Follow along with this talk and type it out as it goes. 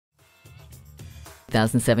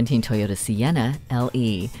2017 Toyota Sienna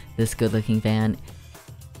LE. This good-looking van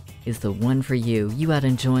is the one for you. You out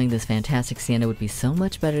enjoying this fantastic Sienna would be so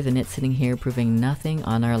much better than it sitting here proving nothing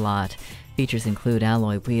on our lot. Features include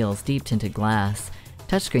alloy wheels, deep tinted glass,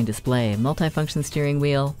 touchscreen display, multifunction steering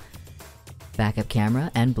wheel, backup camera,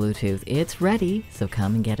 and Bluetooth. It's ready, so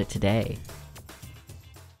come and get it today.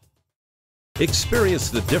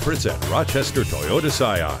 Experience the difference at Rochester Toyota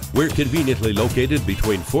Scion. We're conveniently located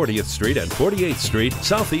between 40th Street and 48th Street,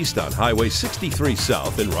 southeast on Highway 63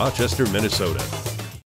 South in Rochester, Minnesota.